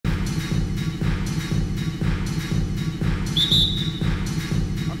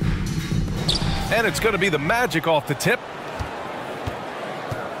And it's going to be the Magic off the tip.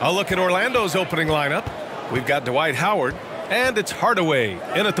 A look at Orlando's opening lineup. We've got Dwight Howard, and it's Hardaway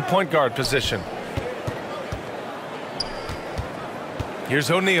in at the point guard position. Here's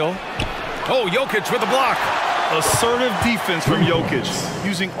O'Neal. Oh, Jokic with a block. Assertive defense from Jokic,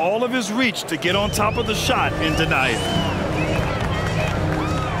 using all of his reach to get on top of the shot and deny it.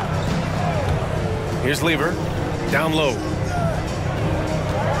 Here's Lever, down low.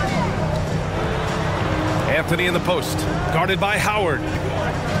 Anthony in the post, guarded by Howard.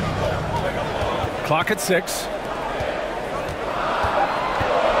 Clock at 6.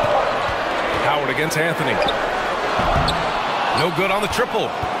 Howard against Anthony. No good on the triple.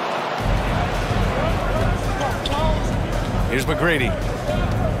 Here's McGrady.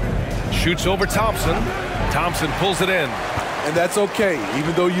 Shoots over Thompson. Thompson pulls it in. And that's okay.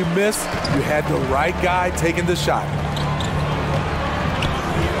 Even though you missed, you had the right guy taking the shot.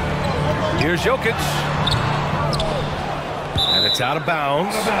 Here's Jokic. And it's out of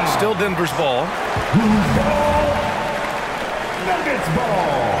bounds. Still Denver's ball. Nuggets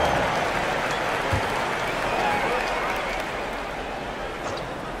ball.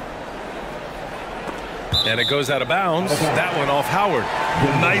 And it goes out of bounds. That one off Howard.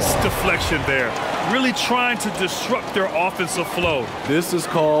 Nice deflection there. Really trying to disrupt their offensive flow. This is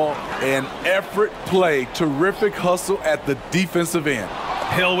called an effort play. Terrific hustle at the defensive end.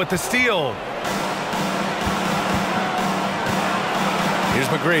 Hill with the steal. Here's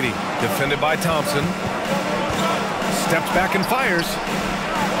McGrady, defended by Thompson. Steps back and fires.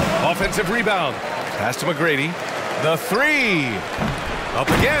 Offensive rebound. Pass to McGrady. The 3. Up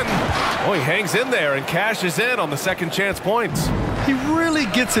again. Oh, he hangs in there and cashes in on the second chance points. He really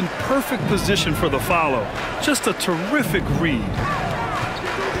gets in perfect position for the follow. Just a terrific read.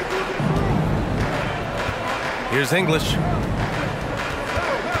 Here's English.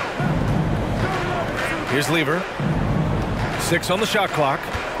 Here's Lever. 6 on the shot clock.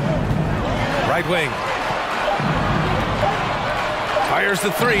 Right wing. Fires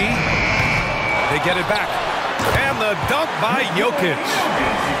the 3. They get it back. And the dunk by Jokic.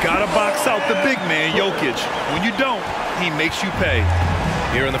 You gotta box out the big man, Jokic. When you don't, he makes you pay.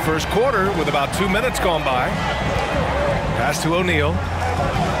 Here in the first quarter with about 2 minutes gone by. Pass to O'Neal.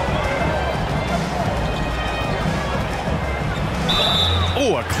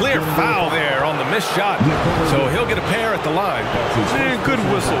 Oh, a clear foul there on the missed shot. So he'll get a pair at the line. And good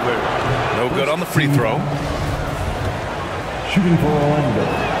whistle there. No good on the free throw. Shooting for Orlando.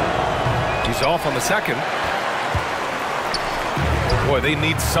 He's off on the second. Boy, they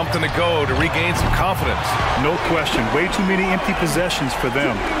need something to go to regain some confidence. No question. Way too many empty possessions for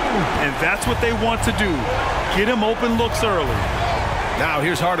them. And that's what they want to do. Get him open looks early. Now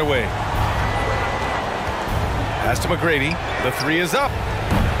here's Hardaway. Pass to McGrady. The 3 is up.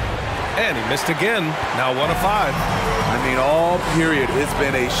 And he missed again. Now 1 of 5. I mean, all period, it's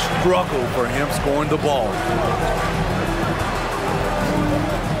been a struggle for him scoring the ball.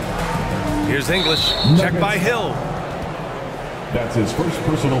 Here's English. Check by Hill. That's his first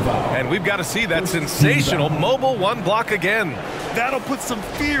personal foul. And we've got to see that sensational mobile 1 block again. That'll put some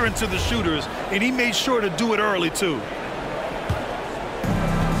fear into the shooters, and he made sure to do it early, too.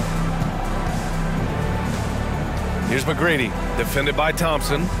 Here's McGrady, defended by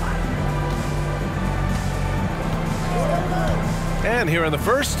Thompson. And here in the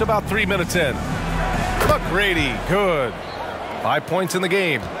first, about 3 minutes in. McGrady, good. 5 points in the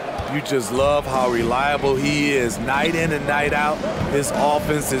game. You just love how reliable he is. Night in and night out, his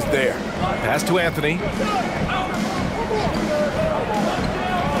offense is there. Pass to Anthony.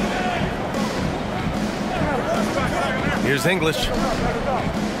 Here's English.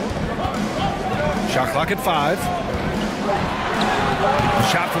 Shot clock at 5. The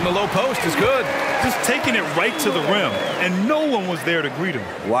shot from the low post is good. Just taking it right to the rim, and no one was there to greet him.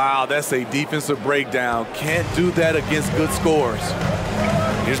 Wow, that's a defensive breakdown. Can't do that against good scores.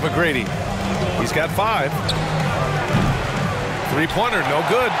 Here's McGrady. He's got 5. 3-pointer, no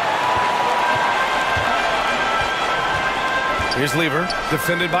good. Here's Lever,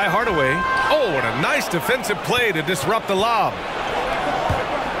 defended by Hardaway. Oh, what a nice defensive play to disrupt the lob.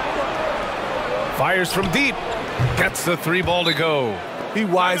 Fires from deep. Gets the 3 ball to go. He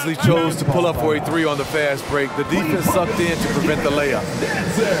wisely chose to pull up for a 3 on the fast break. The defense sucked in to prevent the layup.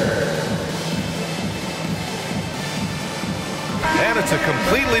 And it's a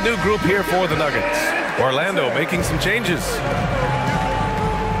completely new group here for the Nuggets. Orlando making some changes.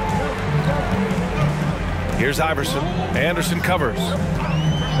 Here's Iverson. Anderson covers.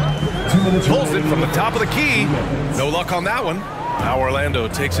 Pulls it from the top of the key. No luck on that one. Now Orlando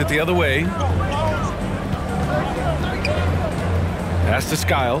takes it the other way. Pass to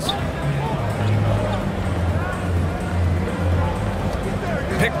Skiles.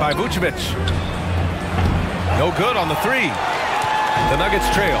 Picked by Vucevic. No good on the three. The Nuggets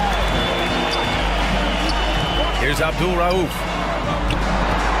trail. Here's Abdul Rauf.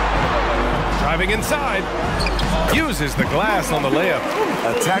 Driving inside. Uses the glass on the layup.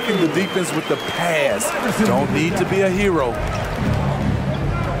 Attacking the defense with the pass. Don't need to be a hero.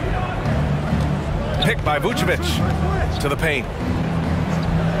 Picked by Vucevic. To the paint.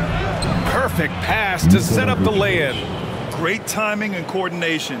 Perfect pass to set up the lay-in. Great timing and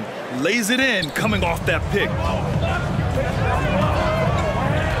coordination. Lays it in coming off that pick.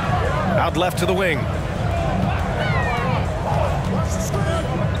 Out left to the wing.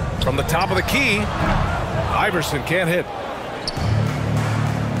 From the top of the key, Iverson can't hit.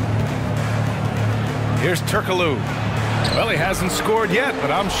 Here's Turkoglu. Well, he hasn't scored yet, but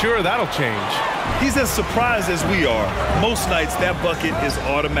I'm sure that'll change. He's as surprised as we are. Most nights, that bucket is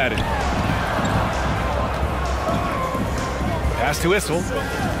automatic. Pass to Issel.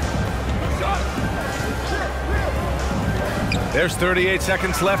 There's 38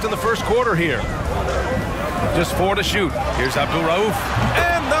 seconds left in the first quarter here. Just 4 to shoot. Here's Abdul Rauf.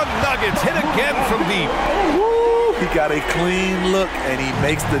 And the Nuggets hit again from deep. Woo! He got a clean look, and he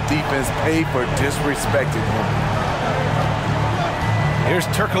makes the defense pay for disrespecting him. Here's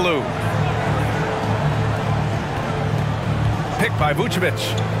Turkoglu. Picked by Vucevic.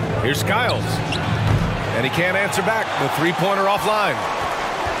 Here's Skiles. And he can't answer back. The three-pointer offline.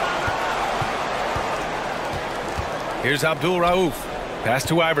 Here's Abdul Rauf. Pass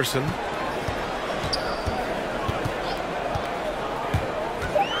to Iverson.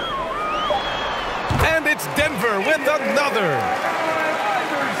 And it's Denver with another.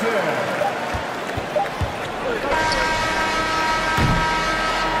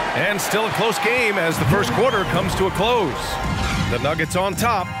 And still a close game as the first quarter comes to a close. The Nuggets on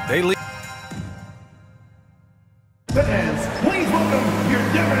top. They lead. Fans, please welcome your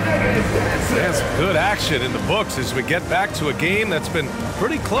Denver Nuggets dancers. There's good action in the books as we get back to a game that's been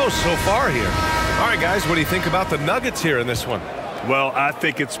pretty close so far here. All right, guys, what do you think about the Nuggets here in this one? Well, I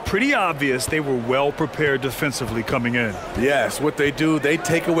think it's pretty obvious they were well prepared defensively coming in. Yes, what they do, they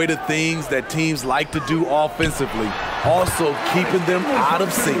take away the things that teams like to do offensively, also keeping them out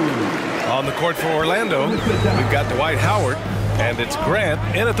of sync. On the court for Orlando, we've got Dwight Howard, and it's Grant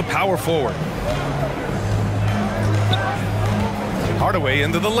in at the power forward. Hardaway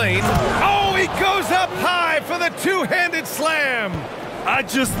into the lane. Oh, he goes up high for the two-handed slam. I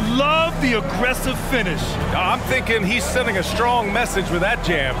just love the aggressive finish. I'm thinking he's sending a strong message with that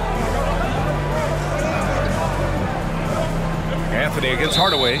jam. Anthony against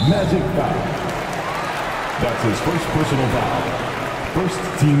Hardaway. Magic foul. That's his first personal foul. First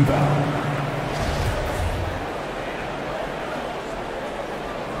team foul.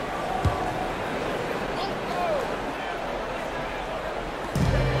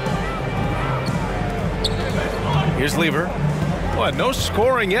 Here's Lever. Well, no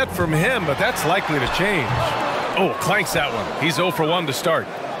scoring yet from him, but that's likely to change. Oh, clanks that one. He's 0 for 1 to start.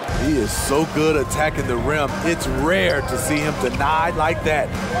 He is so good attacking the rim. It's rare to see him denied like that.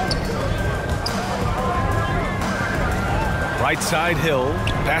 Right side Hill.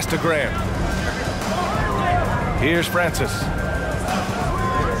 Pass to Graham. Here's Francis.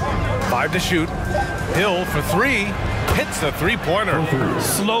 5 to shoot. Hill for 3. Hits the three-pointer.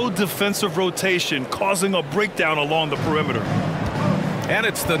 Slow defensive rotation causing a breakdown along the perimeter. And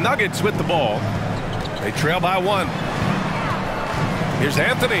it's the Nuggets with the ball. They trail by 1. Here's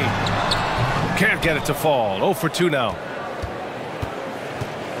Anthony. Can't get it to fall. 0 for 2 now.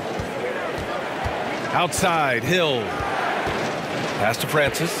 Outside, Hill. Pass to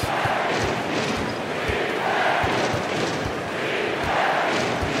Francis.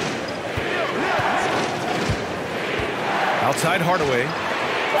 Outside Hardaway.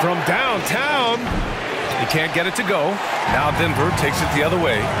 From downtown. He can't get it to go. Now Denver takes it the other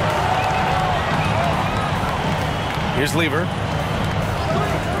way. Here's Lever.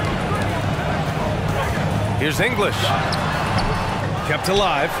 Here's English. Kept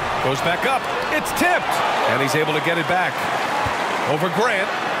alive. Goes back up. It's tipped. And he's able to get it back. Over Grant.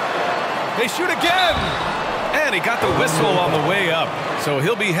 They shoot again. And he got the whistle on the way up. So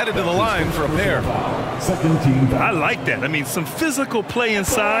he'll be headed to the line for a pair. Second team foul. I like that. I mean, some physical play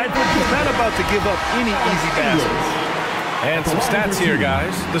inside. Not about to give up any easy baskets. And some stats here,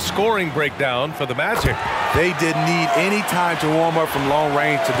 guys. The scoring breakdown for the Magic. They didn't need any time to warm up from long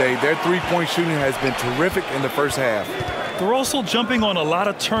range today. Their three-point shooting has been terrific in the first half. They're also jumping on a lot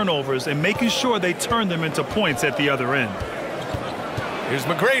of turnovers and making sure they turn them into points at the other end. Here's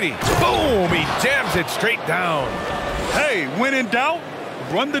McGrady. Boom! He jams it straight down. Hey, when in doubt,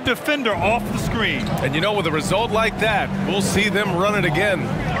 Run the defender off the screen. And you know, with a result like that, we'll see them run it again.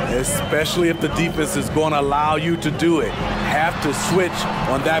 Especially if the defense is going to allow you to do it. Have to switch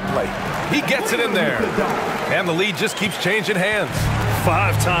on that play. He gets it in there. And the lead just keeps changing hands.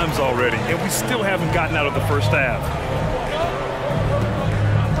 5 times already, and we still haven't gotten out of the first half.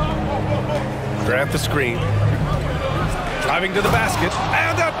 Grant the screen. Driving to the basket.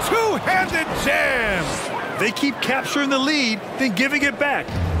 And a two-handed jam. They keep capturing the lead, then giving it back.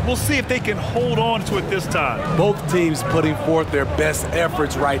 We'll see if they can hold on to it this time. Both teams putting forth their best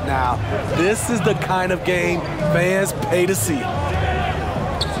efforts right now. This is the kind of game fans pay to see.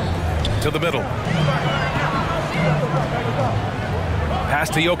 To the middle. Pass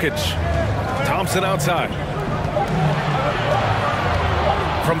to Jokic. Thompson outside.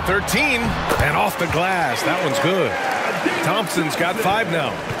 From 13 and off the glass. That one's good. Thompson's got 5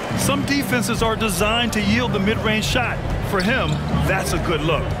 now. Some defenses are designed to yield the mid-range shot. For him, that's a good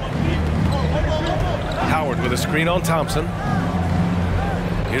look. Howard with a screen on Thompson.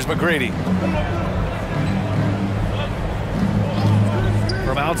 Here's McGrady.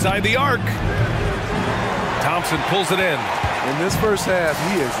 From outside the arc. Thompson pulls it in. In this first half,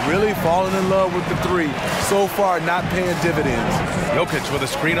 he has really fallen in love with the 3. So far, not paying dividends. Jokic with a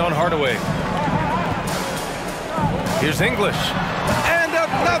screen on Hardaway. Here's English. And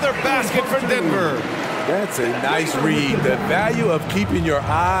another basket for Denver. That's a nice read. The value of keeping your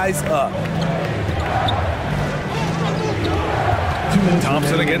eyes up.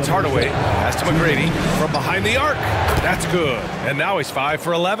 Thompson against Hardaway. Pass to McGrady from behind the arc. That's good. And now he's 5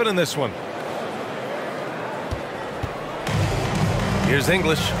 for 11 in this one. Here's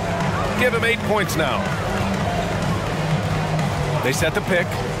English. Give him 8 points now. They set the pick.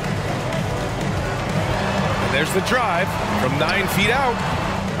 And there's the drive from 9 feet out.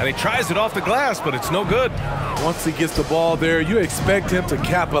 And he tries it off the glass, but it's no good. Once he gets the ball there, you expect him to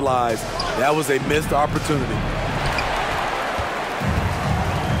capitalize. That was a missed opportunity.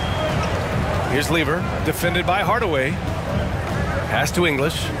 Here's Lever, defended by Hardaway. Pass to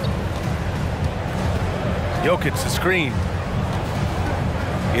English. Jokic, the screen.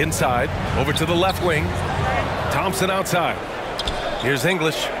 Inside, over to the left wing. Thompson outside. Here's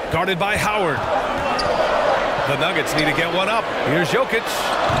English, guarded by Howard. The Nuggets need to get one up. Here's Jokic.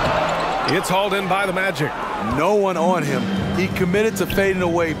 It's hauled in by the Magic. No one on him. He committed to fading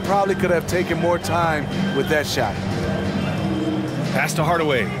away. Probably could have taken more time with that shot. Pass to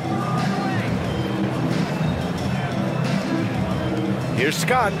Hardaway. Here's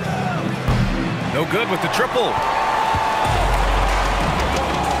Scott. No good with the triple.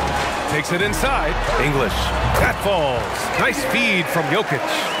 Takes it inside. English. That falls. Nice feed from Jokic.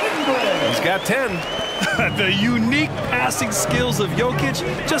 He's got 10. The unique passing skills of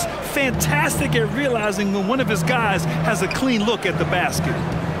Jokic, just fantastic at realizing when one of his guys has a clean look at the basket.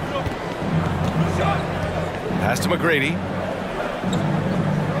 Pass to McGrady.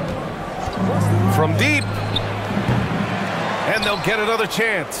 From deep. And they'll get another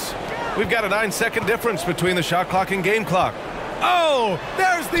chance. We've got a 9-second difference between the shot clock and game clock. Oh,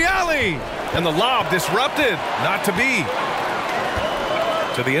 there's the alley. And the lob disrupted. Not to be.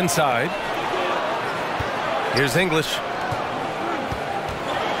 To the inside. Here's English.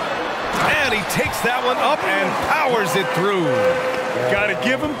 And he takes that one up and powers it through. Got to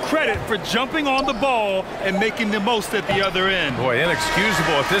give him credit for jumping on the ball and making the most at the other end. Boy,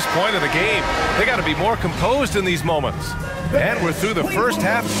 inexcusable at this point of the game. They got to be more composed in these moments. And we're through the first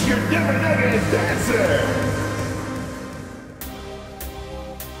half.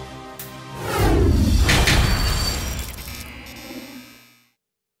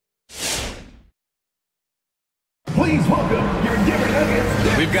 Please welcome your Denver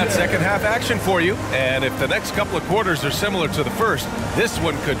Nuggets. We've got second half action for you. And if the next couple of quarters are similar to the first, this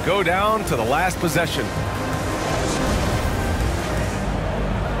one could go down to the last possession.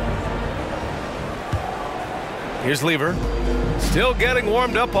 Here's Lever. Still getting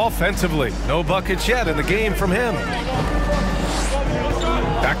warmed up offensively. No buckets yet in the game from him.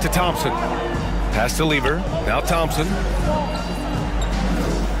 Back to Thompson. Pass to Lever. Now Thompson.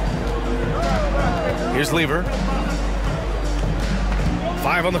 Here's Lever.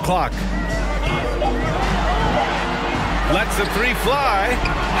 5 on the clock. Lets the 3 fly.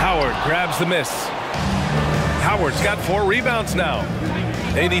 Howard grabs the miss. Howard's got 4 rebounds now.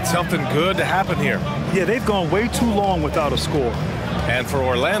 They need something good to happen here. Yeah, they've gone way too long without a score. And for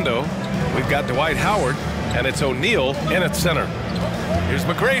Orlando, we've got Dwight Howard, and it's O'Neal in at center. Here's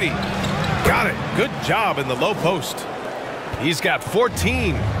McGrady. Got it. Good job in the low post. He's got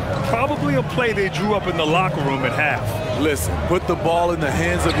 14. Probably a play they drew up in the locker room at half. Listen, put the ball in the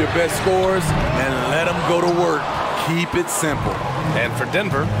hands of your best scorers and let them go to work. Keep it simple. And for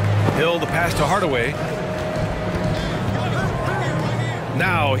Denver, Hill the pass to Hardaway.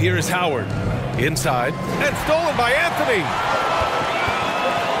 Now here is Howard. Inside. And stolen by Anthony.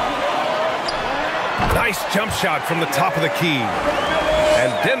 Nice jump shot from the top of the key.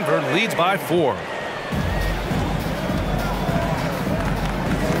 And Denver leads by 4.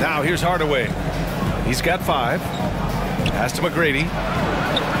 Now here's Hardaway. He's got 5. Pass to McGrady.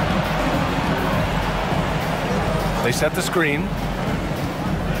 They set the screen.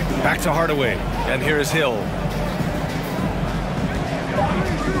 Back to Hardaway. And here is Hill.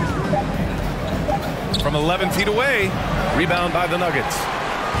 From 11 feet away. Rebound by the Nuggets.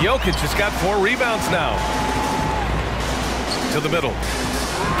 Jokic has got 4 rebounds now. To the middle.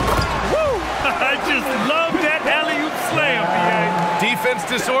 Woo! I just love that alley-oop slam, B.A. Defense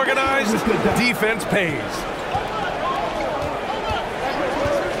disorganized. Defense pays.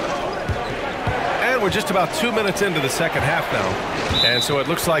 And we're just about 2 minutes into the second half now. And so it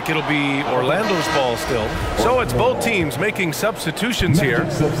looks like it'll be Orlando's ball still. So it's both teams making substitutions here.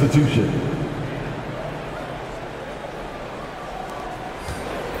 Substitution.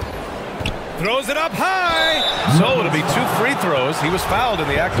 Throws it up high. So it'll be 2 free throws. He was fouled in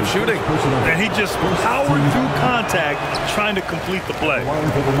the act of shooting. And he just powered through contact trying to complete the play.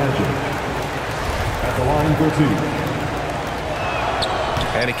 Line for the Magic. At the line for 2.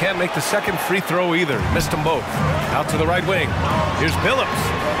 And he can't make the second free throw either. Missed them both. Out to the right wing. Here's Billups.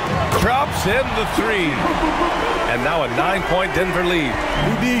 Drops in the 3. And now a 9-point Denver lead.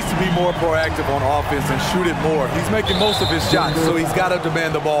 He needs to be more proactive on offense and shoot it more. He's making most of his shots, so he's got to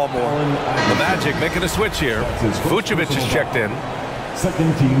demand the ball more. The Magic making a switch here. Vucevic is checked in.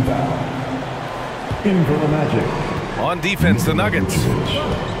 Second team foul. In for the Magic. On defense, the Nuggets.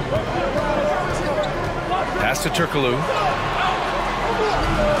 Pass to Turkoglu.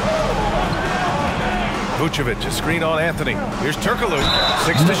 Vucevic, a screen on Anthony. Here's Turkoglu,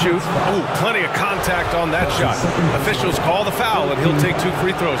 6 to shoot. Ooh, plenty of contact on that shot. Officials call the foul, and he'll take 2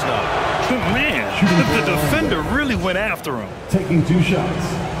 free throws now. Man, the defender really went after him. Taking 2 shots.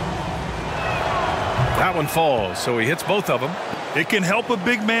 That one falls, so he hits both of them. It can help a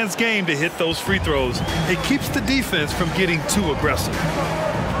big man's game to hit those free throws. It keeps the defense from getting too aggressive.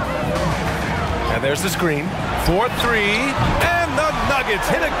 And there's the screen. 4-3, and the Nuggets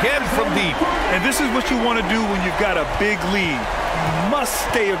hit again from deep. And this is what you want to do when you've got a big lead. You must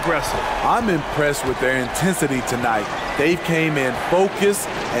stay aggressive. I'm impressed with their intensity tonight. They've came in focused,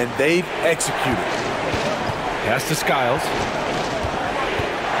 and they've executed. Pass to Skiles.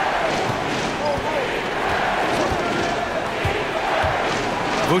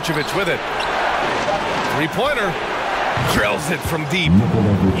 Vucevic with it. 3-pointer. Drills it from deep.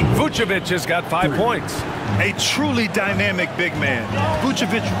 Vucevic has got 5 points. A truly dynamic big man.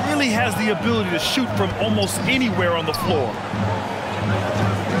 Vucevic really has the ability to shoot from almost anywhere on the floor.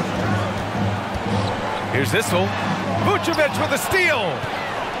 Here's Issel. Vucevic with a steal.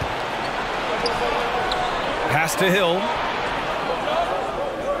 Pass to Hill.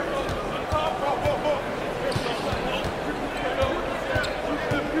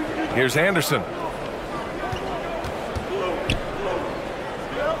 Here's Anderson.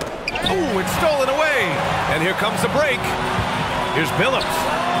 Ooh, it's stolen away. And here comes the break. Here's Billups.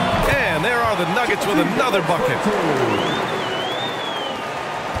 And there are the Nuggets with another bucket.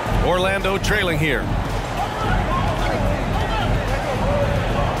 Orlando trailing here.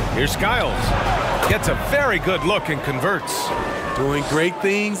 Here's Skiles. Gets a very good look and converts. Doing great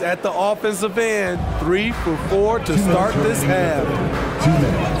things at the offensive end. 3 for 4 to start this half. 2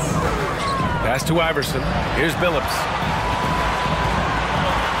 minutes. Pass to Iverson. Here's Billups.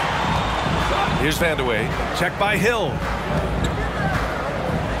 Here's Vandeweghe. Check by Hill.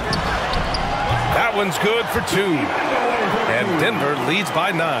 That one's good for 2. And Denver leads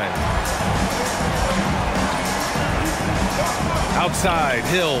by 9. Outside,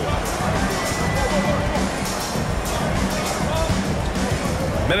 Hill.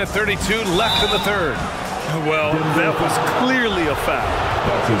 Minute 32 left in the third. Well, that was clearly a foul.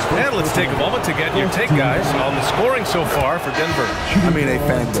 And let's take a moment to get your take, guys, on the scoring so far for Denver. I mean, a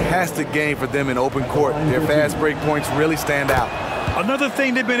fantastic game for them in open court. Their fast break points really stand out. Another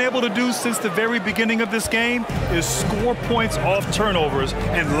thing they've been able to do since the very beginning of this game is score points off turnovers,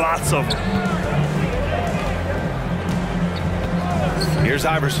 and lots of them. Here's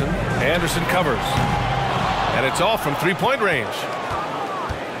Iverson. Anderson covers. And it's off from 3-point range.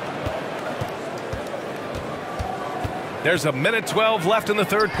 There's a minute 12 left in the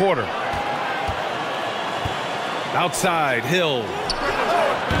third quarter. Outside, Hill.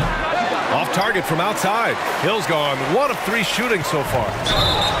 Off target from outside. Hill's gone 1 of 3 shooting so far.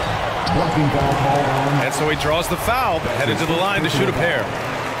 Blocking foul called on. And so he draws the foul, headed to the line to shoot a pair.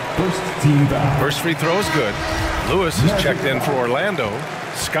 First team foul. First free throw is good. Lewis is checked in for Orlando.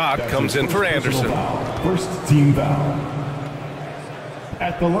 Scott comes in for Anderson. First team foul.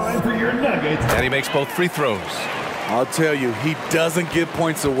 At the line for your Nuggets. And he makes both free throws. I'll tell you, he doesn't give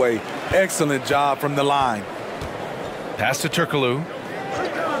points away. Excellent job from the line. Pass to Turkoglu.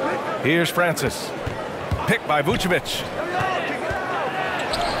 Here's Francis. Picked by Vucevic.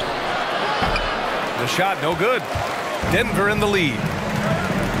 The shot no good. Denver in the lead.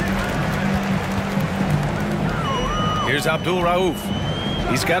 Here's Abdul Rauf.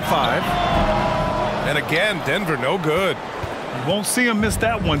 He's got 5. And again, Denver no good. You won't see him miss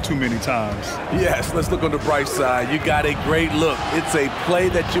that one too many times. Yes, let's look on the bright side. You got a great look. It's a play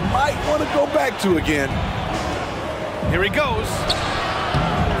that you might want to go back to again. Here he goes.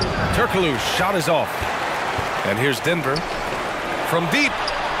 Turkoglu's shot is off. And here's Denver. From deep.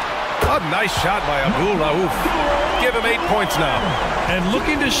 A nice shot by Abdul Rauf. Give him 8 points now. And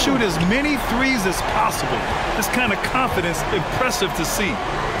looking to shoot as many threes as possible. This kind of confidence, impressive to see.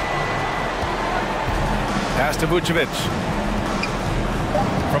 Pass to Vucevic.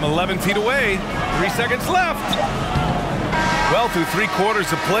 From 11 feet away. 3 seconds left. Well, through 3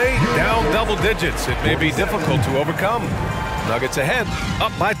 quarters of play, down double digits. It may be difficult to overcome. Nuggets ahead,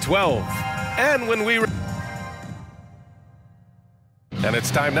 up by 12. And when we... And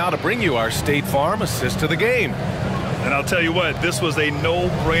it's time now to bring you our State Farm assist to the game. And I'll tell you what, this was a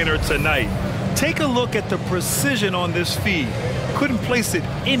no-brainer tonight. Take a look at the precision on this feed. Couldn't place it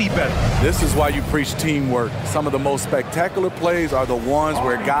any better. This is why you preach teamwork. Some of the most spectacular plays are the ones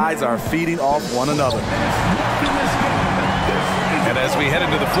where guys are feeding off one another. And as we head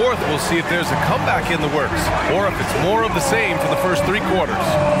into the 4th, we'll see if there's a comeback in the works or if it's more of the same for the first 3 quarters.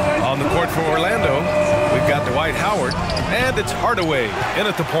 On the court for Orlando, we've got Dwight Howard, and it's Hardaway in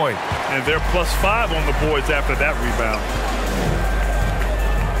at the point. And they're +5 on the boards after that rebound.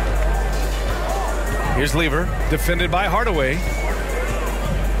 Here's Lever, defended by Hardaway.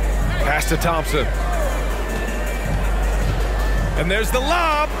 Pass to Thompson. And there's the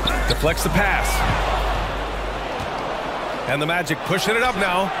lob. Deflects the pass. And the Magic pushing it up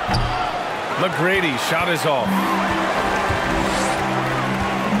now. McGrady, shot is off.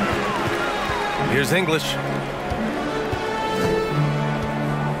 Here's English.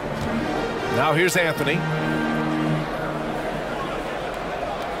 Now here's Anthony.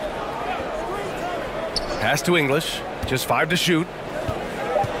 Pass to English. Just 5 to shoot.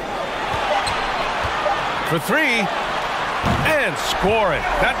 For 3. And score it.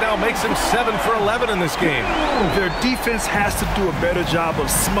 That now makes him 7 for 11 in this game. Their defense has to do a better job of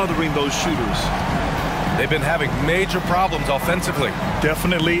smothering those shooters. They've been having major problems offensively.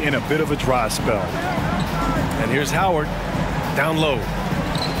 Definitely in a bit of a dry spell. And here's Howard. Down low.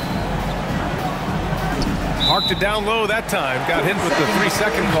 Parked it down low that time. Got hit with the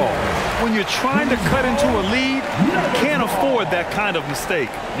 3-second call. When you're trying to cut into a lead, you can't afford that kind of mistake.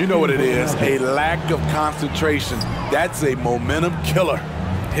 You know what it is, a lack of concentration. That's a momentum killer.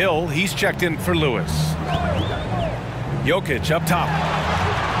 Hill, he's checked in for Lewis. Jokic up top.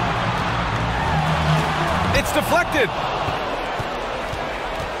 It's deflected.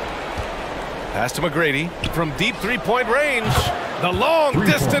 Pass to McGrady from deep 3-point range. The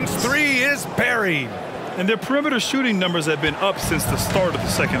long-distance 3 is buried. And their perimeter shooting numbers have been up since the start of the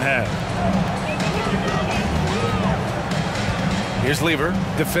second half. Here's Lever,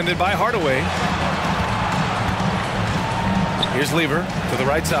 defended by Hardaway. Here's Lever to the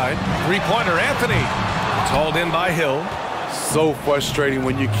right side. 3-pointer, Anthony. It's hauled in by Hill. So frustrating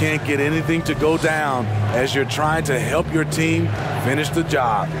when you can't get anything to go down as you're trying to help your team finish the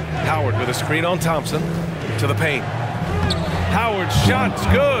job. Howard with a screen on Thompson to the paint. Howard's shot's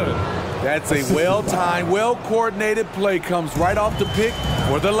good. That's a well-timed, well-coordinated play. Comes right off the pick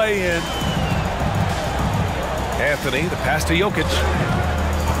for the lay-in. Anthony, the pass to Jokic.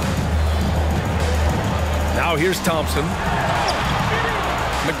 Now here's Thompson.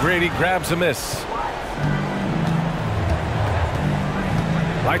 McGrady grabs a miss.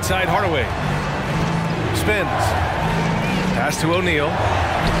 Right side, Hardaway. Spins. Pass to O'Neal.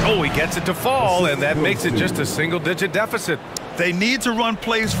 Oh, he gets it to fall, and that makes it just a single-digit deficit. They need to run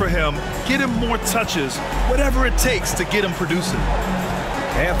plays for him, get him more touches, whatever it takes to get him producing.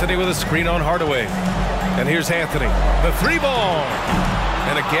 Anthony with a screen on Hardaway. And here's Anthony. The 3-ball.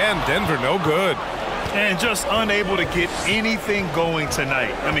 And again, Denver no good. And just unable to get anything going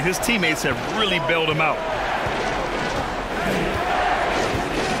tonight. I mean, his teammates have really bailed him out.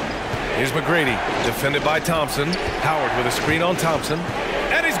 Here's McGrady, defended by Thompson. Howard with a screen on Thompson.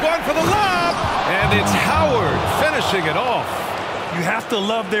 And he's going for the lob. And it's Howard finishing it off. You have to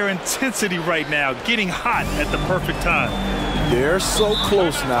love their intensity right now, getting hot at the perfect time. They're so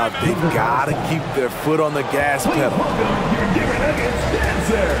close now. They've got to keep their foot on the gas pedal.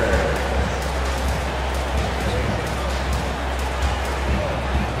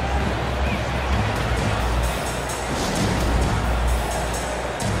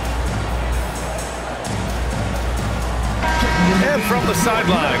 And from the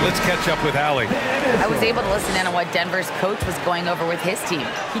sideline, let's catch up with Allie. I was able to listen in on what Denver's coach was going over with his team.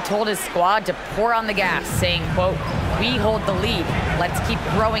 He told his squad to pour on the gas, saying, quote, "We hold the lead. Let's keep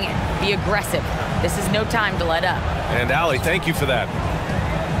growing it. Be aggressive. This is no time to let up." And Allie, thank you for that.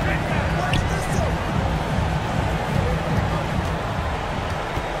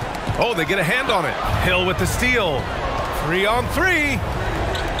 Oh, they get a hand on it. Hill with the steal. 3-on-3.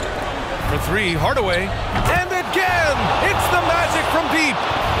 For three, Hardaway. And again, it's the magic from deep.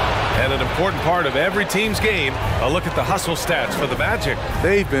 And an important part of every team's game, a look at the hustle stats for the Magic.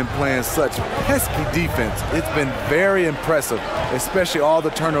 They've been playing such pesky defense. It's been very impressive, especially all the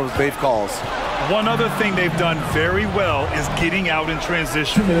turnovers they've caused. One other thing they've done very well is getting out in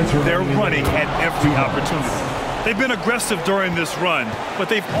transition. They're running at every opportunity. They've been aggressive during this run, but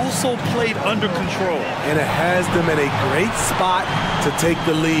they've also played under control. And it has them in a great spot to take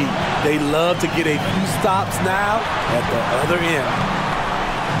the lead. They love to get a few stops now at the other end.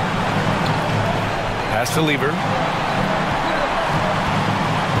 Pass to Lever.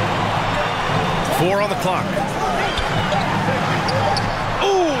 4 on the clock.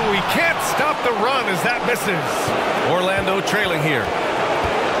 Ooh, he can't stop the run as that misses. Orlando trailing here.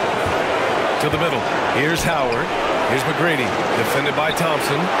 To the middle. Here's Howard. Here's McGrady. Defended by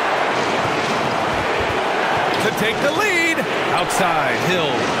Thompson. To take the lead. Outside. Hill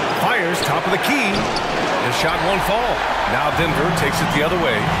fires. Top of the key. His shot won't fall. Now Denver takes it the other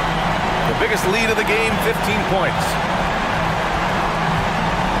way. The biggest lead of the game, 15 points.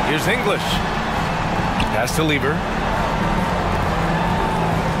 Here's English. Pass to Lever.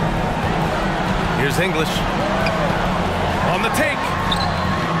 Here's English. On the take.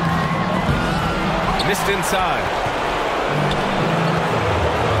 Missed inside.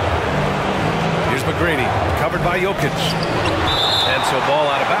 Here's McGrady, covered by Jokic. And so ball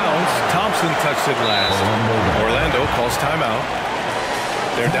out of bounds. Thompson touched it last. Orlando calls timeout.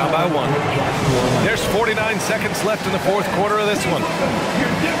 They're down by 1. There's 49 seconds left in the fourth quarter of this one.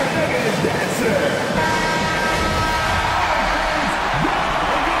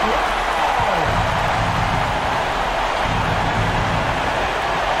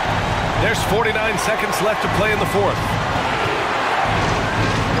 There's 49 seconds left to play in the fourth.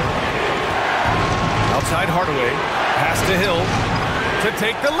 Outside Hardaway. Pass to Hill to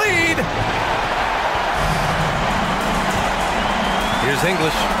take the lead. Here's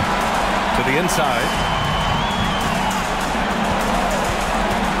English to the inside.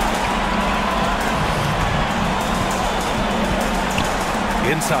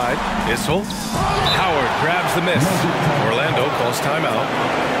 Inside. Issel. Howard grabs the miss. Orlando calls timeout.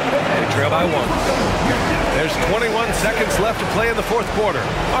 They trail by 1. There's 21 seconds left to play in the fourth quarter.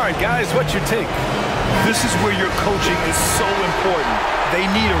 All right, guys, what's your take? This is where your coaching is so important. They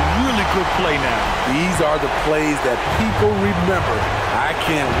need a really good play now. These are the plays that people remember. I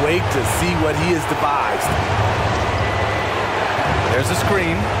can't wait to see what he has devised. There's a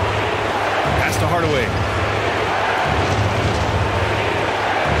screen. Pass to Hardaway.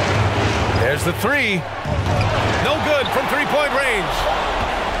 There's the three. No good from three-point range.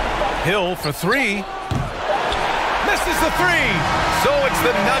 Hill for 3. Misses the 3. So it's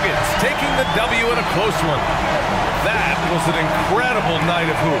the Nuggets taking the W in a close one. That was an incredible night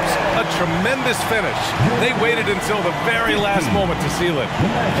of hoops. A tremendous finish. They waited until the very last moment to seal it.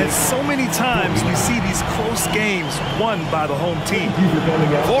 And so many times we see these close games won by the home team.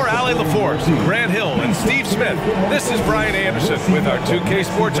 For Allie LaForce, Grant Hill, and Steve Smith, this is Brian Anderson with our 2K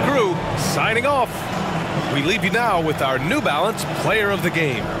Sports crew signing off. We leave you now with our New Balance Player of the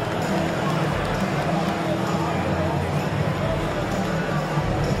Game.